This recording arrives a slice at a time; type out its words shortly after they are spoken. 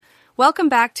Welcome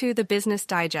back to the Business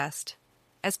Digest.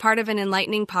 As part of an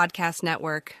enlightening podcast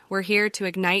network, we're here to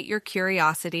ignite your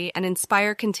curiosity and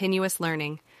inspire continuous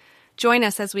learning. Join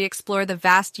us as we explore the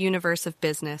vast universe of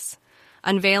business,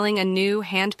 unveiling a new,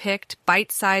 hand-picked,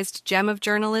 bite-sized gem of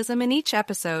journalism in each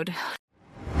episode.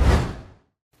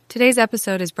 Today's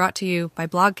episode is brought to you by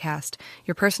Blogcast,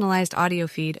 your personalized audio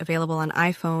feed available on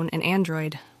iPhone and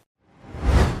Android.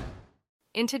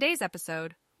 In today's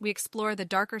episode, we explore the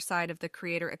darker side of the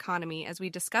creator economy as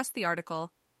we discuss the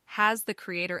article, Has the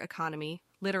Creator Economy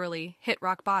Literally Hit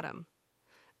Rock Bottom?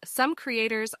 Some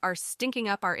Creators Are Stinking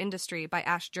Up Our Industry by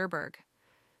Jurberg.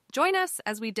 Join us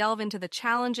as we delve into the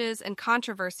challenges and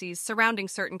controversies surrounding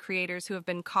certain creators who have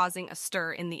been causing a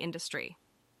stir in the industry.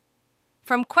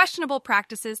 From questionable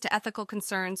practices to ethical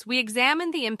concerns, we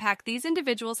examine the impact these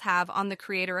individuals have on the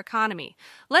creator economy.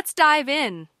 Let's dive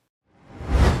in.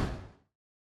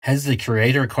 Has the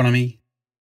creator economy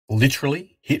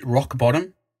literally hit rock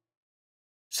bottom?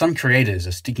 Some creators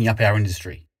are sticking up our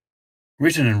industry.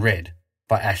 Written and read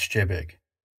by Jurberg.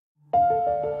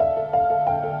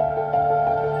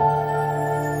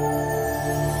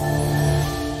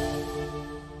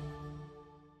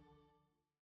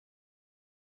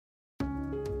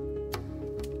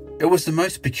 It was the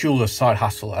most peculiar side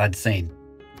hustle I'd seen.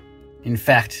 In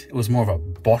fact, it was more of a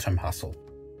bottom hustle.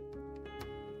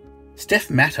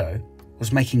 Steph Matto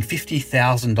was making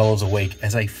 $50,000 a week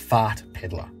as a fart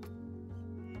peddler.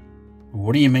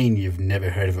 What do you mean you've never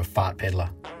heard of a fart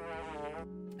peddler?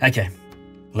 Okay,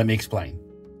 let me explain.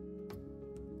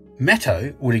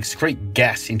 Matto would excrete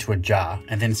gas into a jar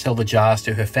and then sell the jars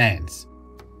to her fans.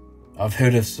 I've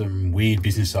heard of some weird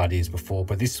business ideas before,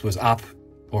 but this was up,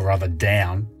 or rather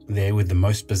down, there with the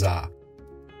most bizarre.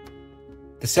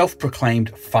 The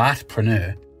self-proclaimed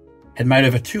fartpreneur had made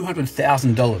over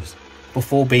 $200,000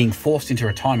 before being forced into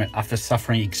retirement after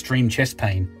suffering extreme chest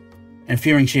pain and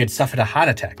fearing she had suffered a heart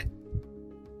attack.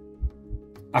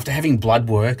 After having blood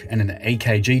work and an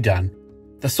EKG done,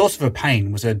 the source of her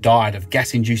pain was her diet of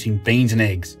gas-inducing beans and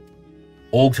eggs,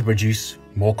 all to produce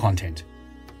more content.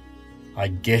 I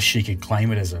guess she could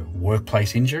claim it as a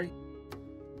workplace injury?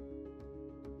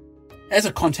 As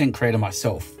a content creator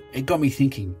myself, it got me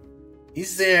thinking,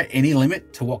 is there any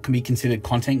limit to what can be considered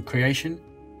content creation?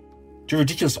 Do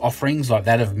ridiculous offerings like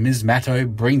that of Ms. Matto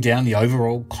bring down the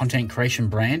overall content creation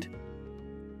brand?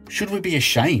 Should we be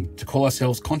ashamed to call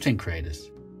ourselves content creators?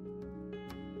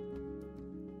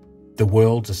 The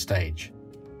world's a stage.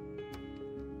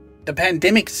 The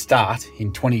pandemic's start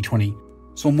in 2020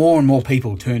 saw more and more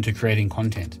people turn to creating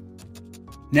content.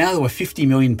 Now there were 50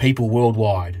 million people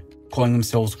worldwide calling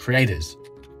themselves creators,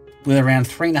 with around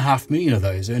 3.5 million of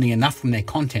those earning enough from their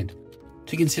content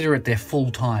to consider it their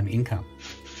full-time income.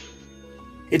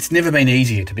 It's never been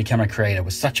easier to become a creator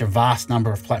with such a vast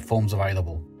number of platforms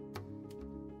available.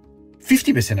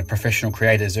 50% of professional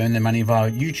creators earn their money via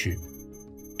YouTube,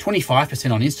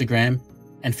 25% on Instagram,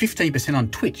 and 15% on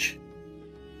Twitch.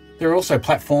 There are also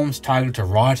platforms targeted to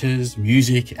writers,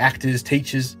 music, actors,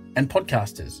 teachers, and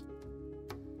podcasters.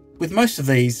 With most of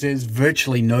these, there's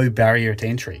virtually no barrier to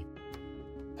entry.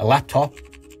 A laptop,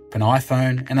 an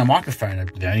iPhone, and a microphone are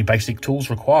the only basic tools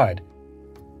required.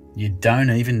 You don't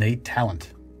even need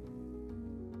talent.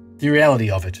 The reality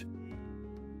of it.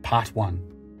 Part 1.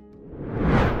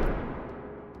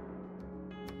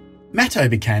 Matto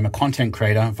became a content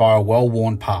creator via a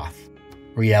well-worn path,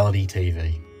 reality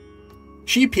TV.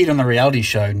 She appeared on the reality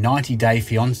show 90 Day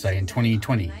Fiancé in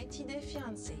 2020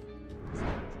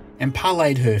 and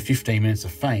parlayed her 15 minutes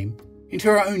of fame into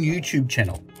her own YouTube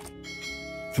channel.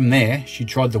 From there, she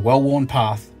trod the well-worn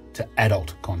path to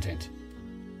adult content.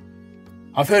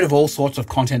 I've heard of all sorts of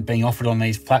content being offered on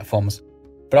these platforms,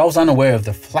 but I was unaware of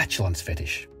the flatulence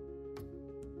fetish.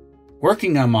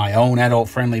 Working on my own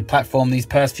adult-friendly platform these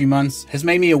past few months has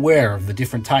made me aware of the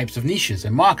different types of niches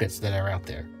and markets that are out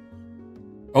there.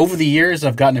 Over the years,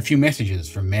 I've gotten a few messages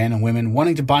from men and women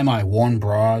wanting to buy my worn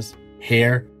bras,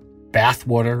 hair,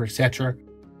 bathwater, etc.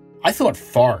 I thought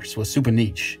farce was super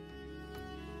niche,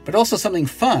 but also something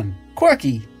fun,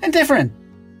 quirky, and different.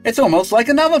 It's almost like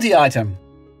a novelty item.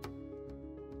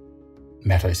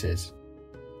 Matto says.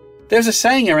 There's a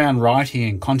saying around writing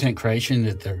and content creation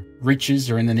that the riches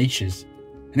are in the niches,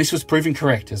 and this was proven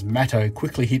correct as Matto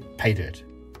quickly hit pay dirt.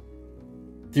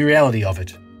 The reality of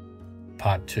it.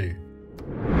 Part 2.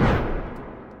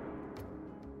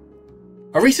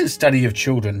 A recent study of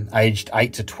children aged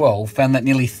 8 to 12 found that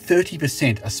nearly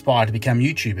 30% aspire to become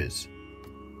YouTubers.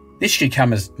 This should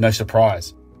come as no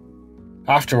surprise.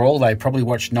 After all, they probably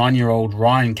watch 9-year-old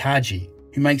Ryan Kaji,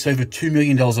 who makes over $2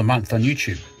 million a month on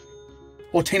YouTube,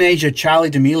 or teenager Charlie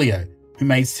D'Amelio, who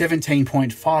made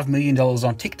 $17.5 million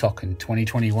on TikTok in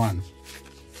 2021.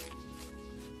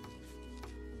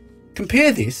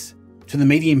 Compare this to the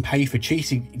median pay for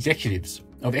chief executives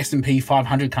of S&P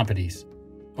 500 companies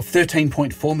of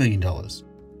 $13.4 million.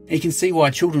 And you can see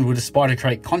why children would aspire to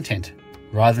create content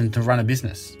rather than to run a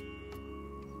business.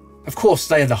 Of course,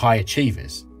 they are the high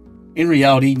achievers. In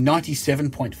reality,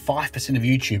 97.5% of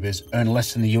YouTubers earn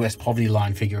less than the US poverty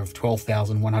line figure of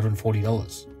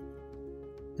 $12,140.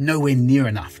 Nowhere near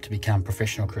enough to become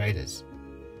professional creators.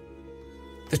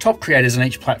 The top creators on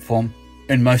each platform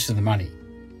earn most of the money.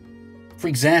 For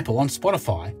example, on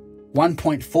Spotify,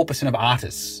 1.4% of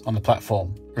artists on the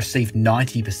platform receive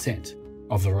 90%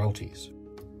 of the royalties.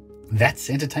 That's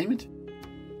entertainment?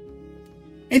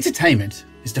 Entertainment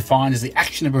is defined as the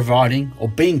action of providing or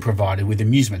being provided with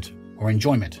amusement or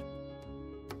enjoyment.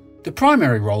 The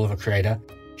primary role of a creator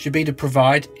should be to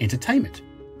provide entertainment.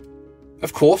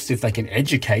 Of course, if they can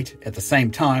educate at the same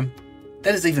time,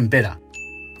 that is even better.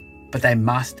 But they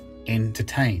must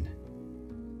entertain.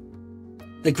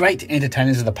 The great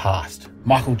entertainers of the past,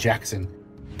 Michael Jackson,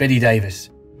 Betty Davis,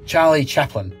 Charlie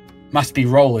Chaplin, must be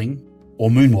rolling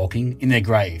or moonwalking in their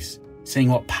graves, seeing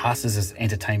what passes as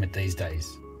entertainment these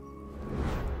days.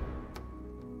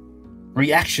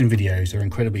 Reaction videos are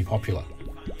incredibly popular.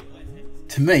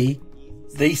 To me,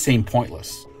 these seem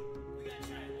pointless.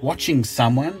 Watching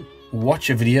someone watch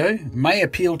a video may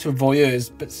appeal to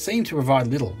voyeurs but seem to provide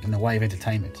little in the way of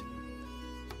entertainment.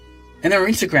 And there are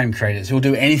Instagram creators who will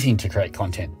do anything to create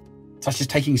content, such as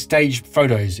taking staged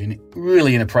photos in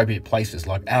really inappropriate places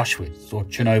like Auschwitz or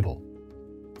Chernobyl.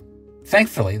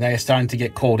 Thankfully, they are starting to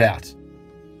get called out,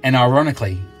 and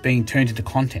ironically, being turned into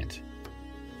content.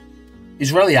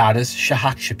 Israeli artist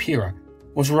Shahak Shapira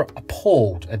was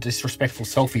appalled at disrespectful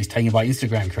selfies taken by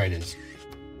Instagram creators.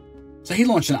 So he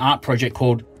launched an art project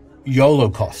called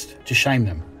Holocaust to shame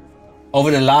them. Over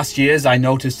the last years, I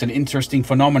noticed an interesting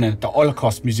phenomenon at the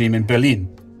Holocaust Museum in Berlin.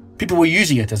 People were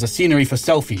using it as a scenery for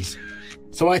selfies.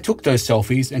 So I took those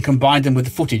selfies and combined them with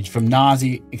the footage from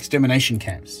Nazi extermination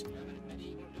camps.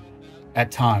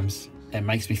 At times, it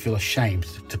makes me feel ashamed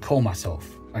to call myself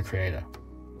a creator.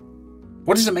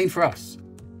 What does it mean for us?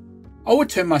 I would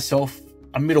term myself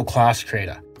a middle-class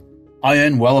creator. I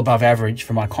earn well above average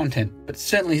for my content, but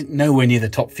certainly nowhere near the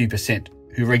top few percent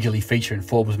who regularly feature in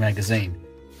Forbes magazine.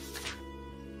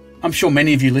 I'm sure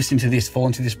many of you listening to this fall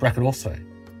into this bracket also.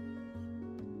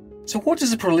 So what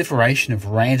does the proliferation of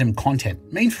random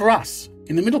content mean for us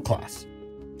in the middle class?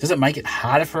 Does it make it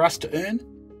harder for us to earn?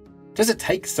 Does it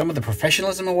take some of the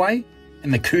professionalism away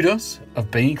and the kudos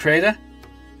of being a creator?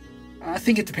 I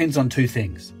think it depends on two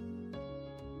things.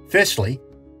 Firstly,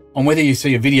 on whether you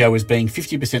see a video as being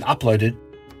 50% uploaded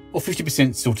or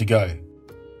 50% still to go.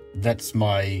 That's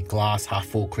my glass half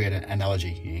full creator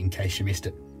analogy, in case you missed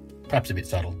it. Perhaps a bit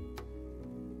subtle.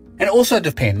 And it also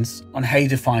depends on how you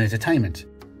define entertainment.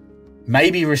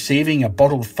 Maybe receiving a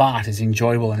bottled fart is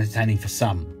enjoyable and entertaining for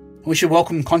some. We should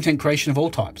welcome content creation of all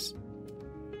types.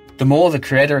 The more the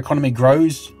creator economy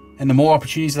grows and the more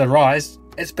opportunities that arise,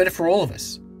 it's better for all of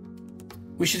us.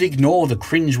 We should ignore the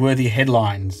cringe-worthy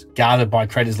headlines gathered by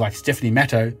creators like Stephanie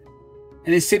Matto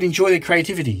and instead enjoy the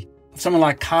creativity of someone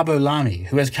like Carbo Lamy,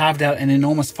 who has carved out an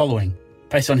enormous following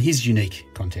based on his unique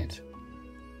content.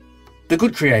 The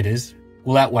good creators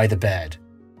will outweigh the bad.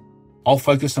 I'll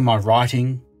focus on my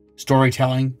writing,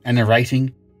 storytelling, and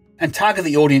narrating, and target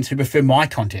the audience who prefer my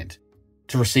content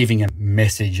to receiving a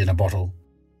message in a bottle.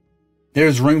 There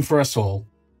is room for us all,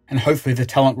 and hopefully the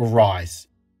talent will rise,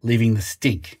 leaving the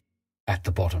stink at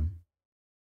the bottom.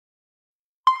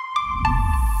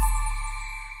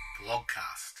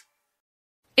 Blogcast.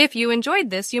 If you enjoyed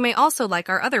this, you may also like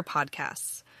our other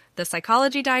podcasts: The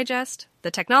Psychology Digest,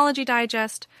 The Technology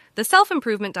Digest, The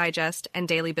Self-Improvement Digest, and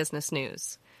Daily Business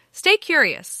News. Stay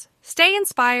curious, stay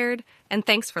inspired, and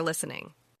thanks for listening.